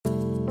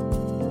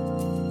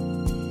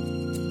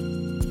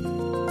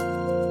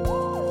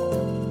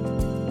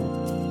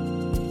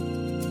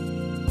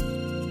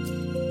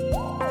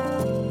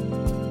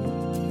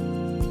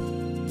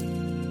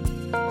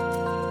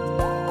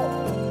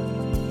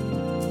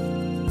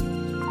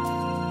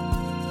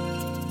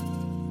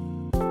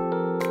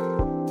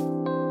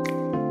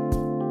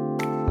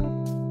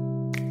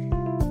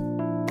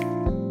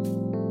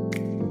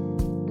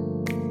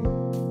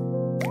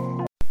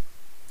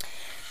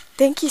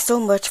Thank you so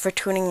much for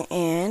tuning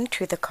in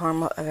to the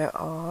Karma of It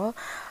All.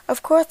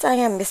 Of course, I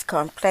am Miss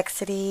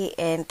Complexity,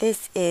 and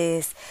this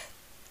is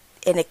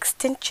an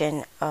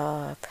extension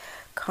of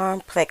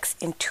Complex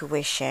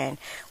Intuition,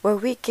 where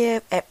we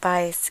give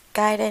advice,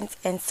 guidance,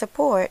 and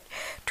support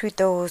to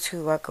those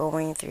who are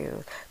going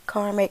through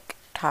karmic,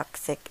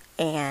 toxic,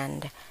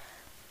 and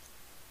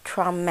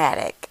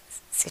traumatic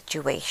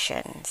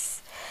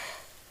situations.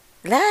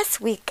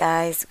 Last week,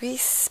 guys, we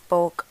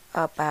spoke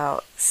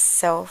about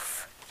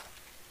self-doubt.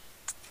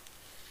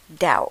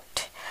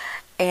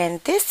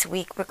 And this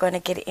week, we're going to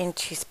get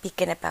into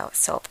speaking about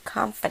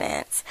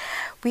self-confidence.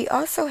 We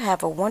also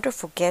have a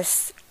wonderful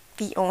guest,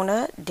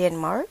 Fiona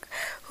Denmark,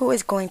 who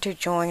is going to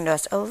join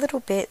us a little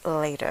bit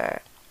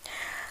later.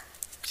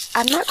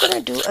 I'm not going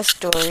to do a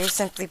story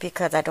simply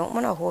because I don't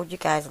want to hold you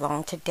guys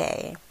long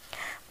today.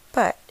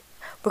 But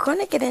we're going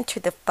to get into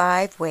the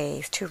 5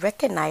 ways to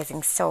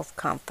recognizing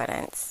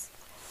self-confidence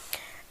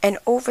and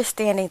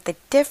understanding the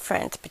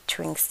difference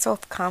between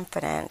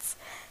self-confidence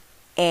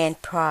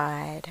and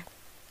pride.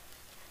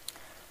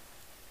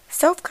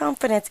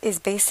 Self-confidence is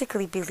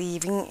basically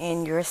believing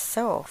in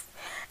yourself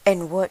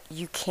and what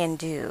you can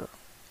do,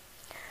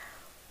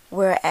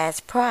 whereas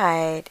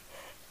pride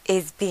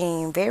is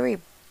being very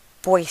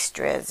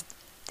boisterous,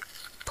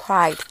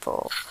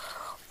 prideful,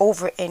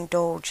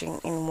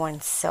 overindulging in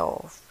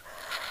oneself.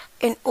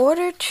 In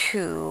order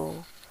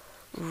to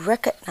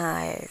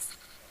recognize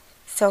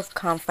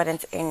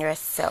self-confidence in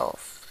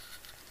yourself,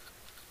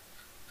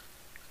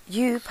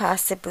 you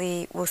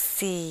possibly will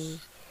see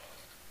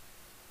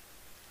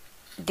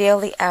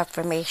daily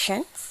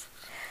affirmations.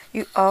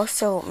 You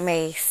also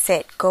may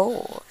set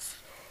goals.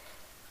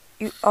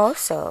 You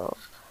also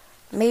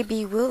may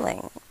be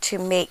willing to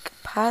make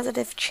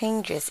positive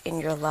changes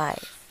in your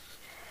life.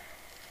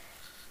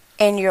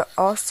 And you're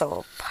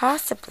also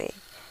possibly,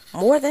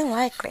 more than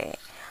likely,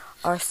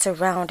 are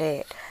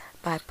surrounded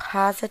by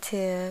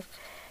positive,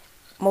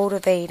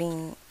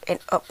 motivating, and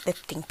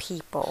uplifting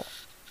people.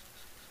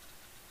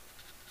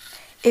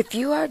 If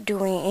you are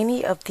doing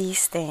any of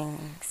these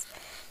things,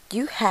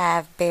 you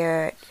have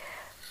bared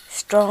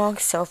strong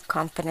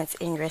self-confidence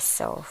in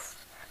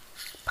yourself,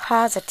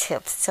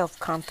 positive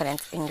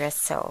self-confidence in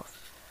yourself,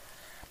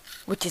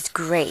 which is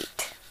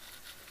great.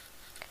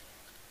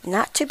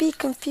 Not to be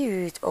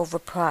confused over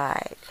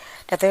pride,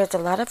 that there's a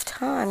lot of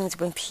times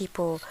when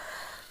people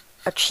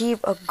achieve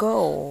a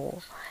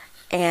goal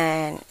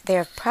and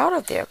they're proud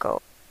of their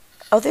goal.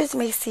 Others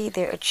may see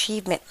their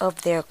achievement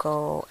of their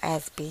goal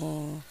as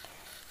being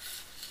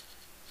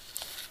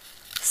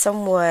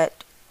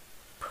somewhat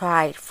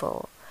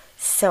prideful,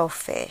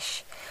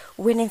 selfish,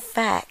 when in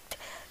fact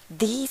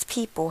these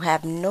people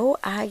have no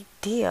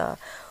idea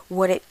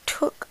what it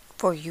took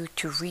for you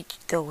to reach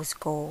those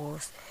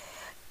goals,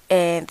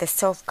 and the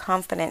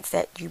self-confidence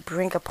that you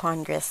bring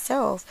upon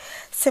yourself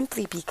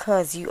simply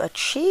because you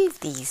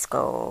achieve these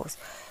goals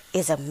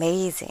is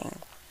amazing.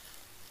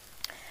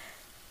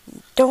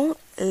 Don't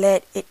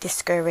let it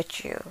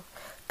discourage you.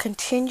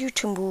 Continue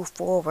to move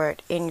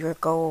forward in your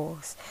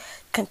goals.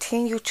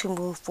 Continue to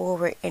move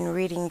forward in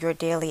reading your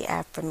daily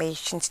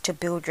affirmations to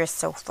build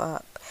yourself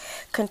up.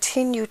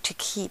 Continue to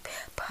keep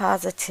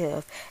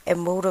positive and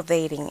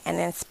motivating and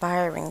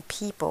inspiring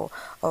people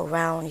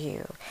around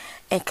you.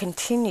 And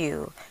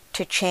continue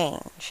to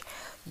change.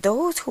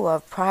 Those who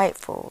are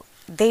prideful,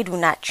 they do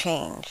not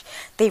change.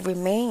 They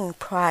remain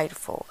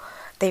prideful.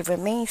 They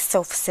remain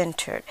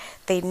self-centered.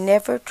 They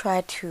never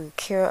try to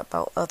care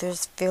about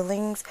others'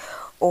 feelings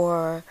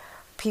or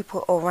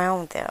people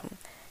around them.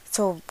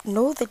 So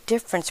know the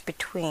difference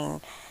between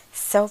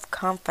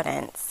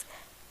self-confidence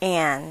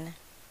and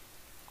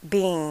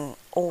being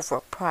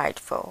over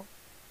prideful.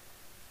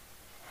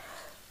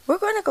 We're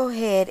going to go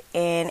ahead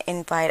and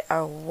invite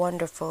our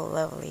wonderful,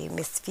 lovely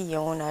Miss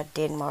Fiona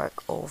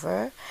Denmark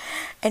over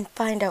and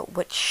find out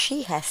what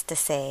she has to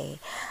say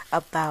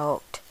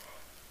about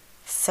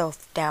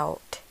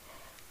self-doubt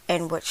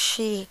and what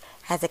she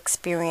has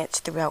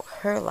experienced throughout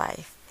her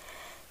life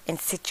in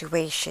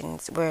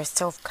situations where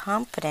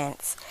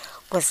self-confidence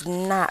was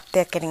not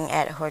beckoning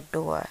at her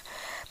door,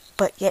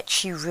 but yet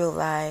she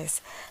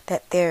realized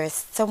that there is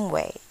some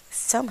way,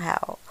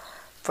 somehow,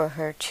 for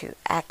her to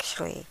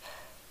actually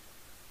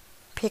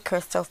pick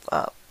herself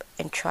up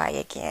and try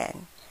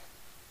again.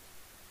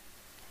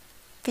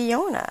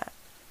 Fiona,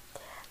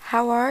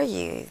 how are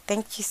you?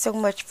 Thank you so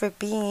much for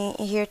being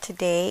here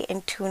today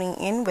and tuning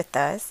in with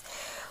us.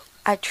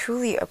 I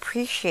truly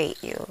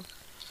appreciate you.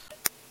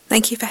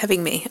 Thank you for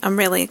having me. I'm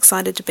really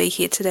excited to be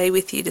here today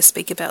with you to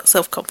speak about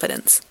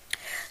self-confidence.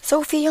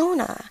 So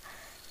Fiona,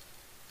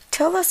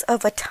 tell us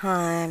of a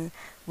time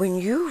when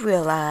you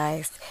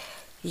realized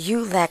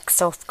you lacked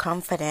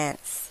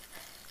self-confidence,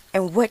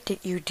 and what did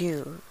you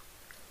do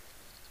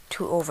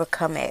to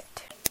overcome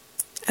it?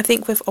 I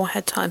think we've all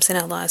had times in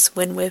our lives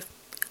when we've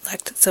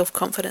lacked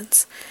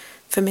self-confidence.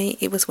 For me,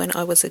 it was when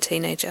I was a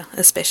teenager,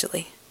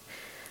 especially.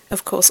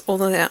 Of course,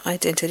 all of that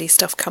identity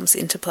stuff comes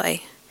into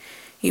play.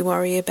 You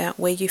worry about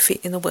where you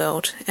fit in the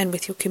world and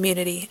with your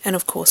community and,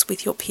 of course,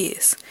 with your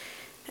peers.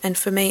 And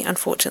for me,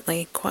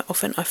 unfortunately, quite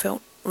often I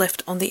felt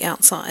left on the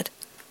outside.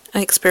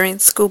 I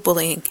experienced school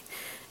bullying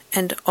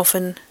and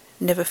often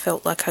never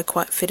felt like I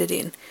quite fitted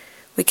in.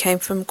 We came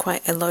from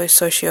quite a low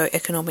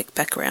socio-economic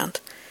background,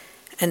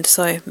 and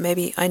so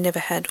maybe I never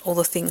had all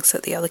the things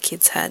that the other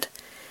kids had.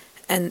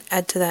 And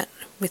add to that,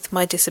 with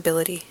my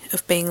disability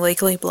of being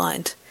legally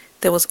blind,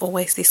 there was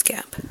always this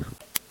gap.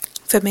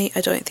 For me,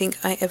 I don't think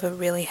I ever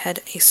really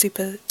had a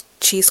super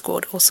cheer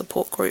squad or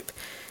support group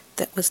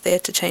that was there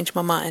to change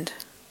my mind.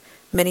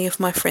 Many of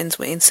my friends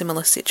were in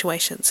similar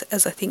situations,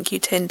 as I think you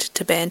tend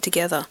to band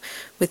together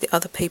with the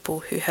other people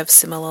who have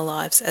similar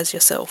lives as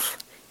yourself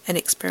and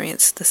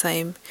experience the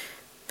same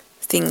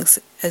things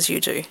as you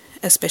do,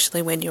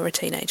 especially when you're a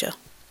teenager.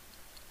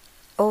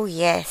 Oh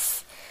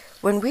yes,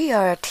 when we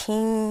are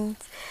teens,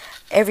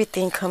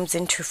 everything comes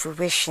into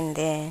fruition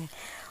then.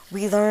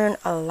 We learn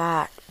a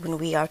lot when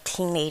we are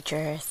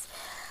teenagers.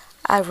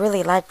 I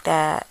really like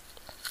that.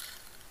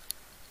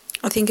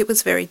 I think it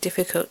was very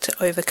difficult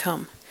to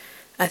overcome.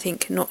 I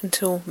think not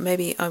until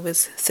maybe I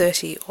was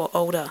 30 or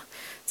older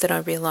that I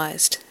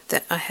realised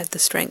that I had the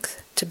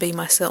strength to be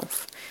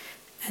myself,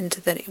 and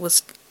that it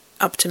was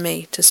up to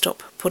me to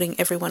stop putting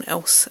everyone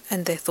else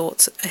and their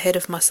thoughts ahead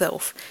of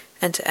myself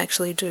and to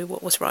actually do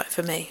what was right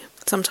for me.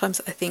 Sometimes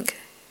I think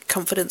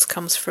confidence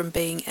comes from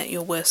being at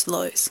your worst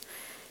lows,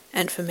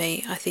 and for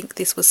me, I think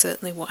this was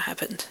certainly what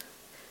happened.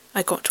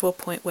 I got to a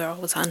point where I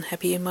was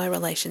unhappy in my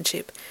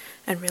relationship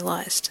and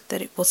realised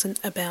that it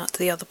wasn't about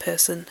the other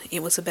person,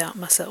 it was about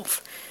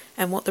myself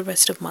and what the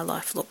rest of my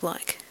life looked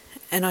like.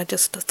 And I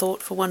just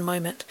thought for one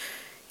moment,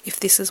 if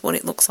this is what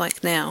it looks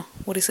like now,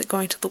 what is it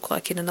going to look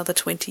like in another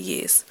 20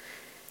 years?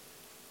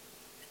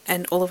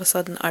 And all of a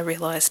sudden I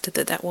realised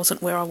that that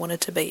wasn't where I wanted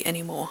to be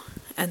anymore,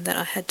 and that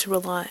I had to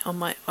rely on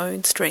my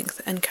own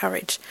strength and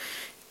courage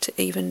to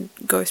even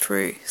go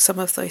through some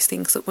of those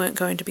things that weren't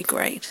going to be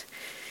great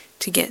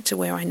to get to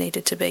where I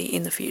needed to be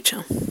in the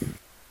future.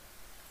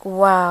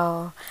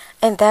 Wow.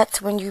 And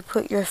that's when you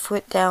put your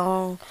foot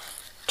down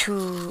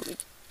to,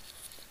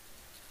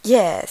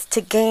 yes,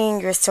 to gain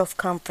your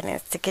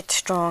self-confidence, to get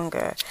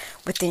stronger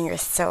within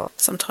yourself.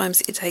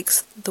 Sometimes it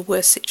takes the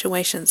worst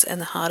situations and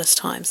the hardest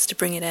times to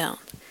bring it out.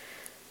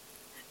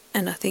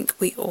 And I think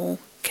we all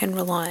can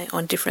rely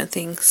on different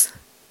things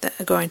that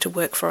are going to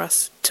work for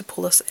us to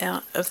pull us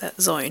out of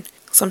that zone.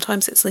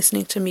 Sometimes it's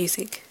listening to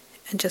music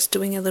and just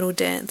doing a little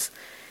dance.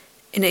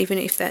 And even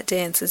if that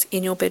dance is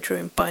in your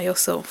bedroom by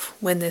yourself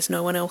when there's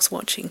no one else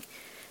watching,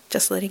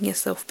 just letting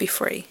yourself be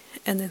free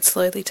and then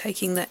slowly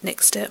taking that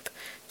next step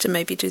to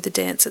maybe do the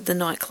dance at the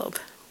nightclub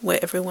where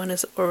everyone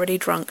is already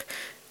drunk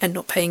and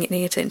not paying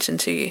any attention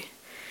to you.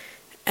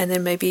 And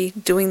then maybe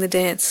doing the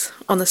dance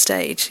on the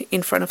stage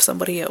in front of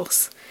somebody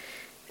else.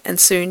 And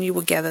soon you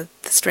will gather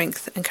the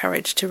strength and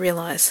courage to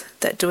realise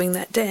that doing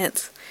that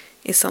dance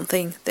is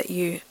something that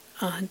you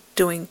are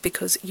doing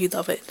because you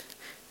love it,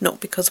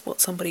 not because of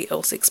what somebody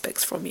else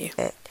expects from you.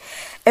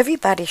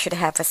 Everybody should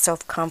have a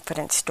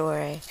self-confidence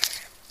story.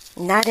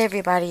 Not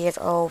everybody is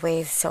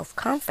always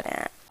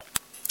self-confident.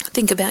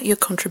 Think about your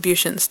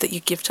contributions that you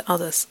give to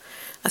others.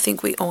 I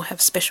think we all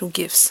have special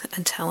gifts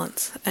and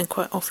talents, and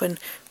quite often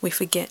we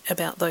forget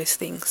about those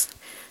things.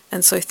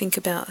 And so think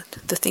about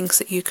the things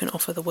that you can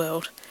offer the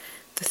world,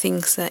 the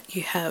things that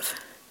you have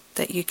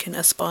that you can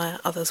aspire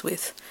others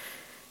with,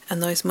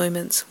 and those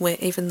moments where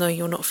even though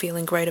you're not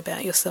feeling great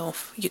about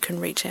yourself, you can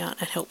reach out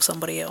and help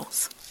somebody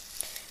else.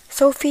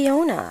 So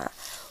Fiona,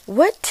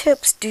 what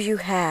tips do you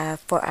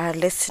have for our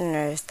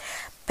listeners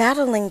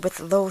battling with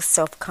low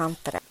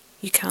self-confidence?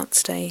 You can't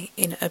stay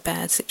in a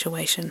bad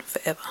situation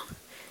forever,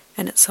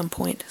 and at some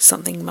point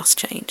something must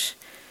change.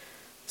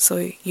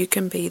 So you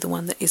can be the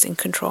one that is in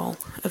control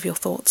of your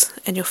thoughts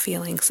and your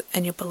feelings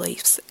and your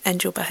beliefs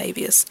and your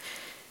behaviours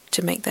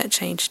to make that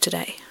change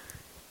today.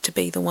 To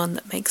be the one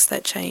that makes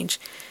that change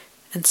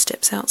and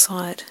steps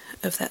outside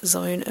of that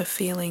zone of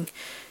feeling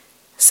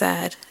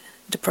sad,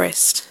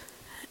 depressed,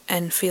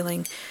 and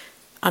feeling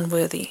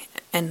unworthy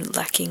and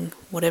lacking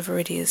whatever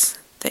it is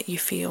that you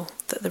feel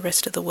that the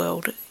rest of the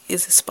world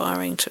is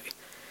aspiring to.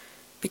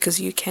 Because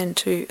you can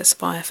too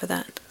aspire for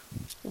that.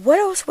 What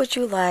else would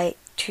you like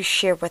to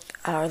share with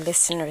our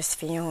listeners,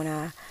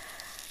 Fiona?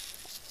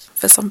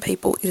 For some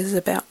people, it is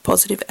about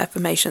positive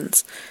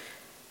affirmations.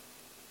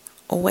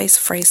 Always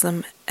phrase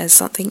them as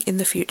something in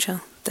the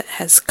future that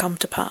has come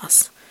to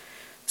pass.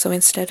 So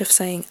instead of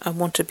saying, I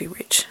want to be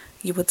rich,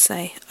 you would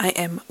say, I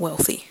am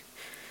wealthy.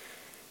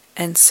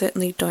 And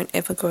certainly don't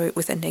ever go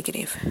with a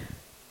negative.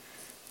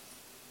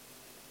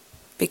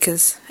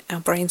 Because our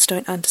brains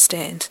don't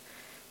understand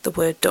the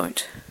word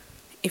don't.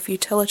 If you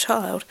tell a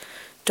child,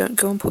 don't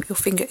go and put your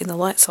finger in the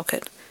light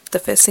socket, the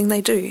first thing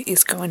they do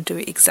is go and do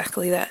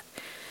exactly that,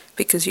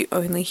 because you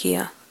only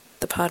hear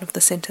the part of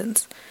the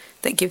sentence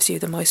that gives you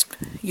the most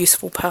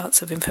useful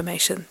parts of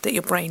information that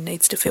your brain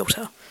needs to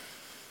filter.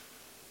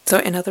 So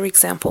another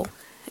example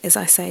is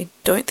I say,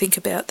 don't think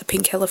about the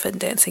pink elephant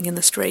dancing in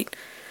the street.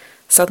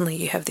 Suddenly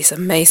you have this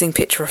amazing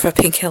picture of a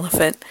pink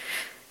elephant,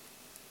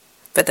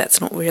 but that's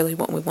not really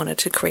what we wanted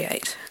to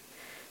create.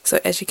 So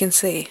as you can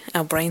see,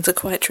 our brains are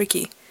quite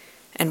tricky,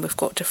 and we've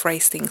got to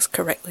phrase things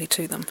correctly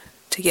to them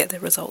to get the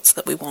results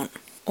that we want,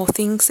 or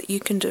things that you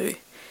can do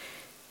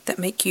that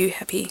make you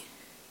happy,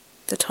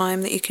 the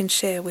time that you can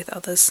share with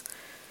others,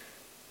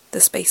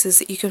 the spaces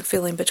that you can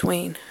fill in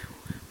between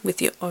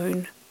with your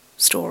own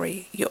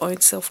story, your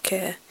own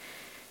self-care,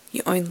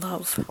 your own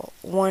love.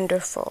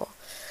 Wonderful.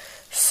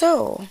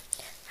 So,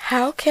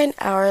 how can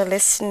our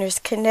listeners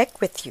connect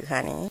with you,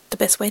 honey? The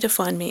best way to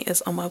find me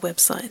is on my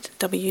website,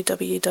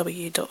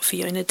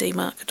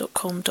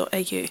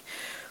 www.fionadenmark.com.au,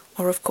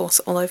 or of course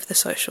all over the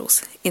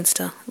socials,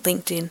 Insta,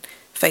 LinkedIn,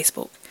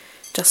 Facebook.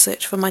 Just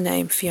search for my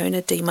name,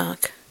 Fiona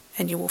Denmark,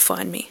 and you will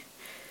find me.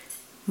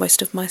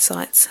 Most of my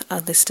sites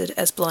are listed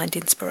as Blind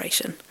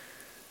Inspiration.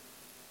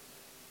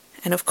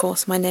 And of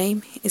course my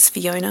name is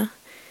Fiona,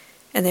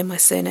 and then my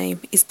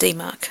surname is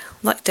Denmark,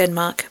 like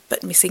Denmark,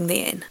 but missing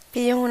the N.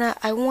 Fiona,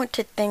 I want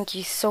to thank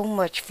you so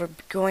much for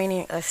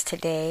joining us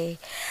today.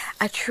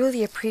 I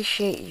truly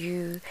appreciate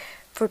you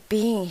for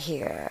being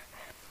here.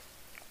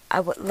 I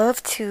would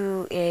love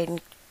to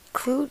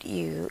include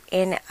you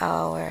in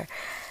our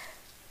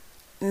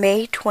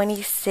May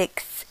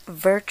 26th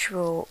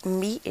virtual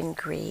meet and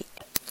greet.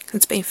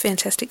 It's been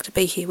fantastic to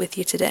be here with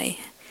you today,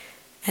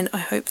 and I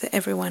hope that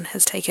everyone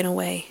has taken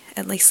away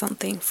at least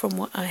something from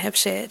what I have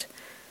shared.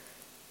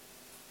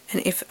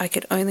 And if I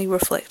could only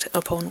reflect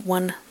upon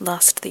one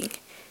last thing,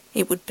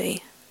 it would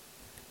be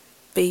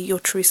your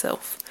true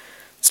self.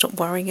 Stop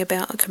worrying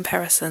about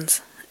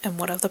comparisons and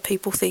what other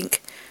people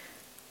think,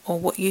 or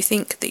what you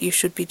think that you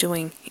should be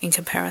doing in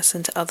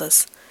comparison to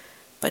others,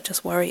 but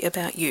just worry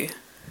about you.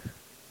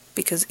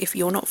 Because if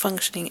you're not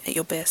functioning at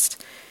your best,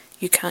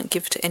 you can't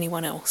give to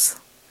anyone else.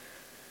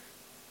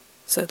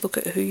 So look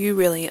at who you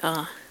really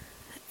are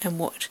and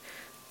what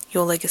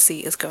your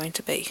legacy is going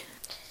to be.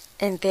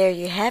 And there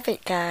you have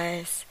it,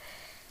 guys.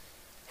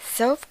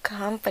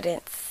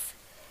 Self-confidence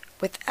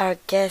with our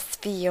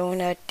guest,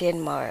 Fiona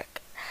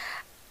Denmark.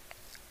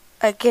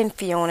 Again,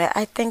 Fiona,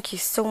 I thank you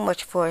so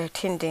much for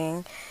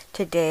attending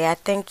today. I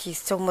thank you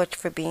so much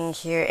for being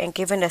here and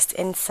giving us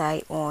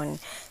insight on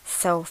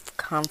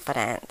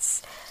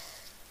self-confidence.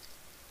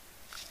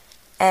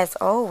 As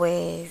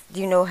always,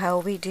 you know how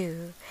we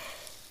do.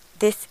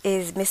 This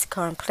is Miss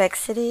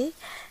Complexity,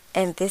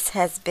 and this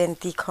has been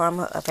the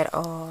Karma of It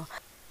All,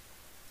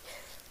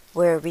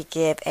 where we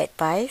give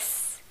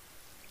advice,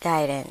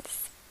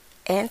 guidance,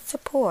 and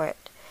support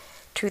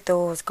to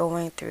those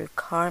going through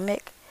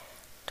karmic,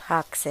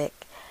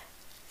 toxic,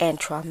 and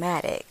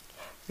traumatic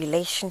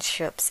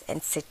relationships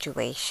and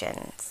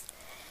situations.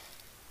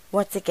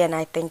 Once again,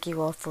 I thank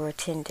you all for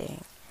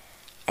attending.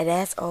 And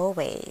as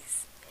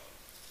always,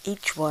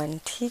 each one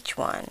teach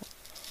one.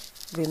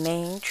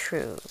 Remain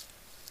true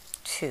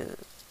to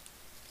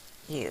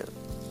you.